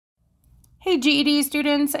Hey GED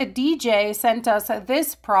students, DJ sent us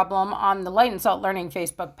this problem on the Light and Salt Learning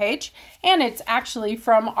Facebook page, and it's actually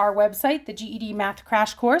from our website, the GED Math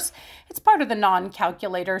Crash Course. It's part of the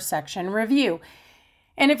non-calculator section review.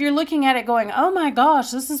 And if you're looking at it going, oh my gosh,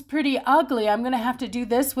 this is pretty ugly, I'm going to have to do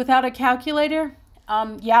this without a calculator.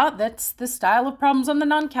 Yeah, that's the style of problems on the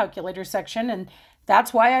non-calculator section, and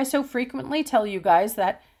that's why I so frequently tell you guys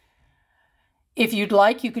that if you'd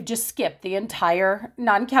like, you could just skip the entire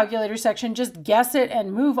non-calculator section, just guess it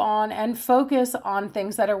and move on and focus on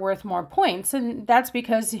things that are worth more points. And that's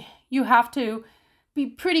because you have to be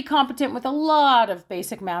pretty competent with a lot of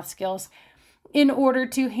basic math skills in order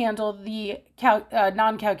to handle the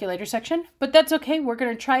non-calculator section. But that's okay. We're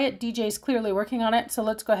going to try it. DJ's clearly working on it. So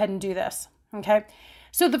let's go ahead and do this. Okay.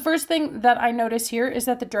 So the first thing that I notice here is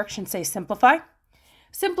that the directions say simplify.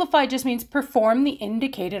 Simplify just means perform the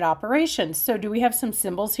indicated operations. So do we have some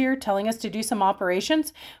symbols here telling us to do some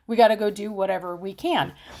operations? We got to go do whatever we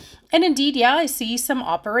can. And indeed, yeah, I see some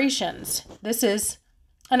operations. This is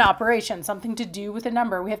an operation, something to do with a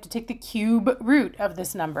number. We have to take the cube root of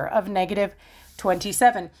this number of negative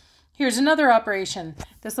 27. Here's another operation.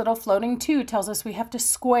 This little floating 2 tells us we have to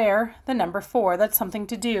square the number 4. That's something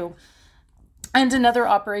to do. And another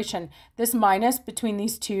operation, this minus between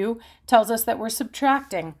these two tells us that we're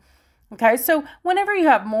subtracting. Okay, so whenever you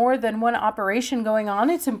have more than one operation going on,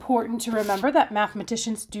 it's important to remember that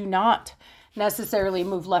mathematicians do not necessarily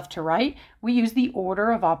move left to right. We use the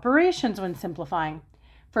order of operations when simplifying.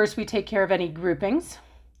 First, we take care of any groupings,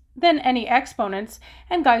 then any exponents.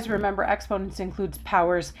 And guys, remember, exponents includes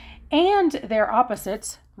powers and their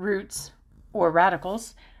opposites, roots or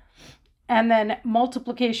radicals. And then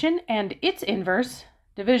multiplication and its inverse,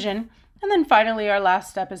 division. And then finally, our last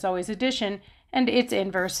step is always addition and its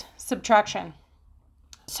inverse, subtraction.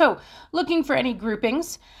 So looking for any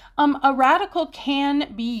groupings, a radical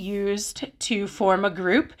can be used to form a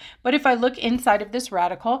group. But if I look inside of this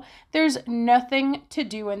radical, there's nothing to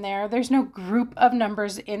do in there. There's no group of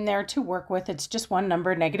numbers in there to work with. It's just one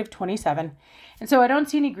number, negative 27. And so I don't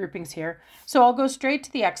see any groupings here. So I'll go straight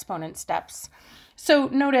to the exponent steps. So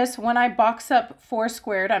notice when I box up 4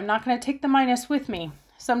 squared, I'm not going to take the minus with me.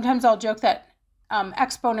 Sometimes I'll joke that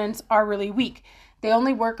exponents are really weak. They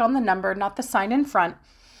only work on the number, not the sign in front.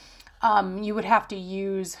 You would have to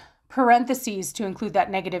use parentheses to include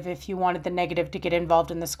that negative if you wanted the negative to get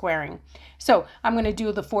involved in the squaring. So I'm going to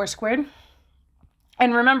do the 4 squared.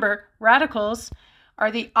 And remember, radicals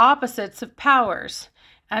are the opposites of powers.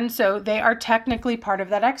 And so they are technically part of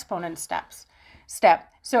that exponent step.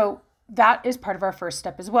 So that is part of our first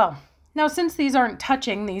step as well. Now, since these aren't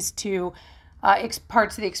touching these two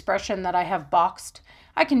parts of the expression that I have boxed,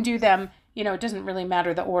 I can do them, it doesn't really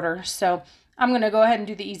matter the order. So I'm going to go ahead and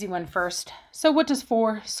do the easy one first. So what does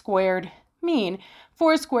 4 squared mean?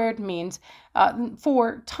 4 squared means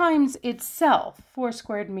 4 times itself. 4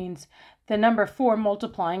 squared means the number 4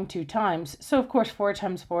 multiplying 2 times. So of course 4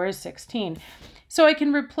 times 4 is 16. So I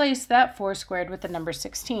can replace that 4 squared with the number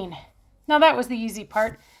 16. Now that was the easy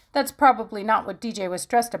part. That's probably not what DJ was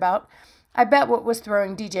stressed about. I bet what was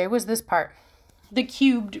throwing DJ was this part, the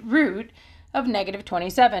cubed root of negative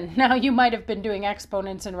 27. Now, you might have been doing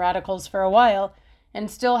exponents and radicals for a while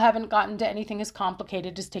and still haven't gotten to anything as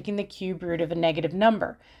complicated as taking the cube root of a negative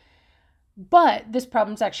number. But this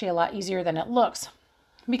problem's actually a lot easier than it looks.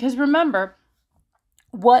 Because remember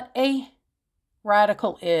what a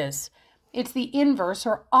radical is. It's the inverse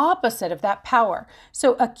or opposite of that power.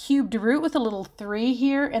 So a cubed root with a little 3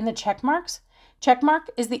 here in the check marks. Check mark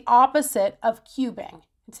is the opposite of cubing.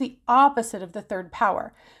 It's the opposite of the third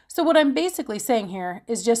power. So what I'm basically saying here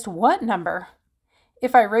is just what number,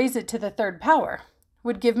 if I raise it to the third power,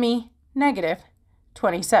 would give me negative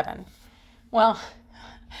 27. Well,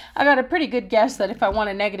 I got a pretty good guess that if I want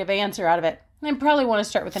a negative answer out of it, I probably want to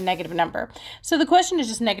start with a negative number. So the question is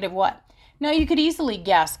just negative what? Now, you could easily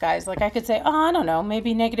guess, guys. Like I could say, oh, I don't know,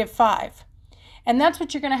 maybe negative 5. And that's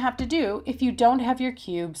what you're going to have to do if you don't have your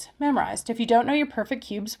cubes memorized. If you don't know your perfect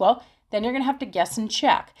cubes, well, then you're going to have to guess and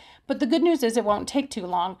check. But the good news is it won't take too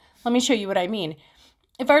long. Let me show you what I mean.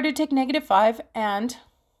 If I were to take negative 5 and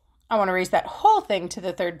I want to raise that whole thing to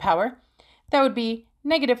the third power, that would be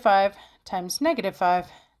negative 5 times negative 5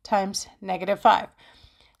 times negative 5.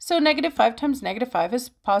 So negative 5 times negative 5 is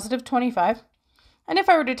positive 25. And if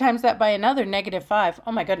I were to times that by another negative 5,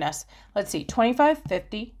 oh my goodness, let's see, 25,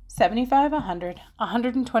 50, 75, 100,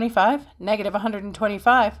 125, negative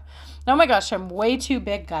 125. Oh my gosh, I'm way too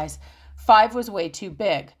big, guys. 5 was way too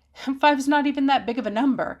big. 5 is not even that big of a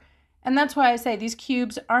number. And that's why I say these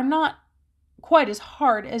cubes are not quite as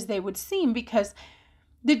hard as they would seem, because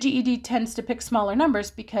the GED tends to pick smaller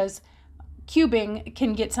numbers because cubing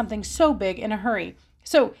can get something so big in a hurry.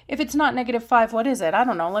 So if it's not -5, what is it? I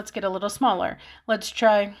don't know. Let's get a little smaller. Let's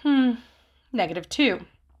try -2.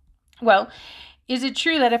 Well, is it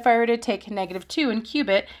true that if I were to take -2 and cube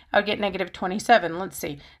it, I would get -27? Let's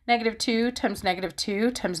see. -2 times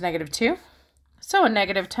 -2 times -2. So a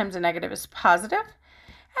negative times a negative is positive,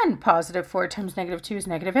 and +4 times -2 is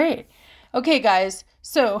 -8. Okay, guys,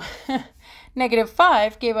 so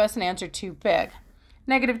 -5 gave us an answer too big.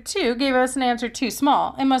 -2 gave us an answer too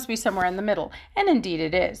small. It must be somewhere in the middle, and indeed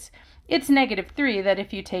it is. It's -3 that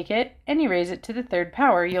if you take it and you raise it to the third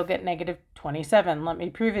power, you'll get -27. Let me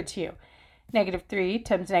prove it to you. -3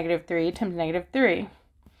 times -3 times -3.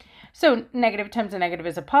 So negative times a negative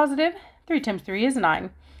is a positive. 3 times 3 is 9.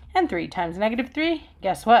 And 3 times -3,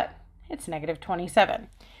 guess what? It's -27.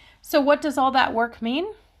 So what does all that work mean?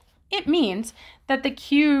 It means that the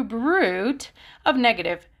cube root of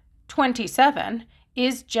 -27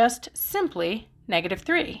 is just simply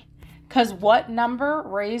 -3. Because what number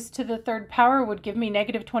raised to the third power would give me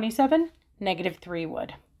 -27? -3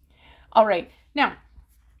 would. All right, now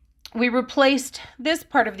we replaced this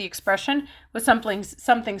part of the expression with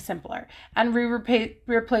something simpler, and we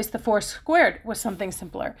replaced the 4 squared with something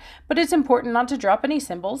simpler. But it's important not to drop any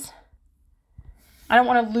symbols. I don't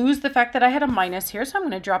want to lose the fact that I had a minus here, so I'm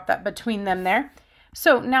going to drop that between them there.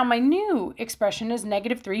 So now my new expression is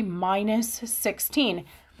 -3 minus 16.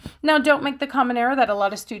 Now don't make the common error that a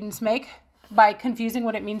lot of students make by confusing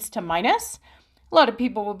what it means to minus. A lot of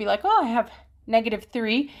people will be like, oh, I have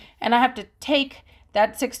 -3, and I have to take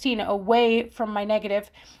that 16 away from my negative,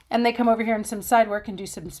 and they come over here in some side work and do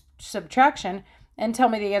some subtraction and tell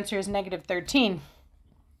me the answer is -13.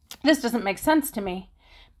 This doesn't make sense to me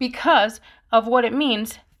because of what it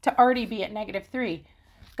means to already be at -3.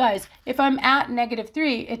 Guys, if I'm at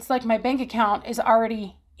 -3, it's like my bank account is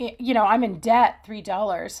already, you know, I'm in debt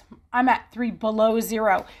 $3. I'm at 3 below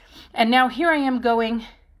 0. And now here I am going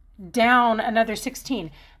down another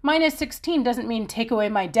 16. -16 doesn't mean take away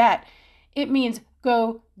my debt. It means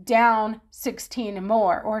go down 16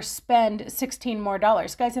 more or spend 16 more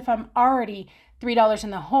dollars. Guys, if I'm already $3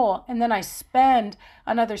 in the hole and then I spend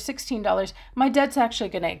another $16, my debt's actually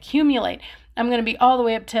going to accumulate. I'm going to be all the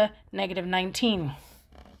way up to -19.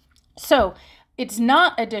 So it's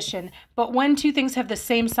not addition, but when two things have the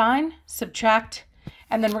same sign, subtract,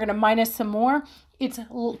 and then we're going to minus some more, it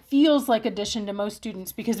feels like addition to most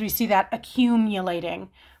students because we see that accumulating.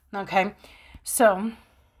 Okay, so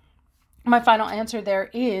my final answer there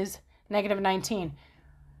is -19.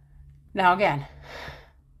 Now again,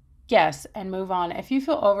 guess and move on. If you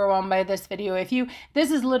feel overwhelmed by this video,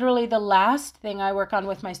 this is literally the last thing I work on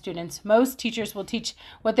with my students. Most teachers will teach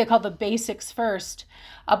what they call the basics first,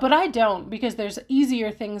 but I don't, because there's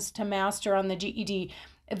easier things to master on the GED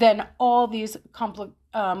than all these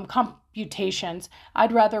computations.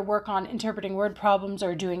 I'd rather work on interpreting word problems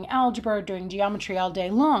or doing algebra or doing geometry all day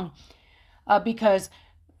long, because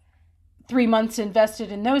 3 months invested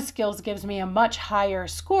in those skills gives me a much higher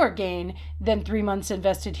score gain than 3 months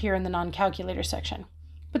invested here in the non-calculator section.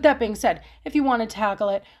 But that being said, if you want to tackle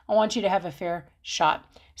it, I want you to have a fair shot.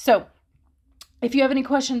 So if you have any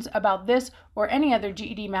questions about this or any other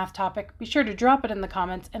GED math topic, be sure to drop it in the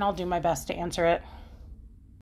comments and I'll do my best to answer it.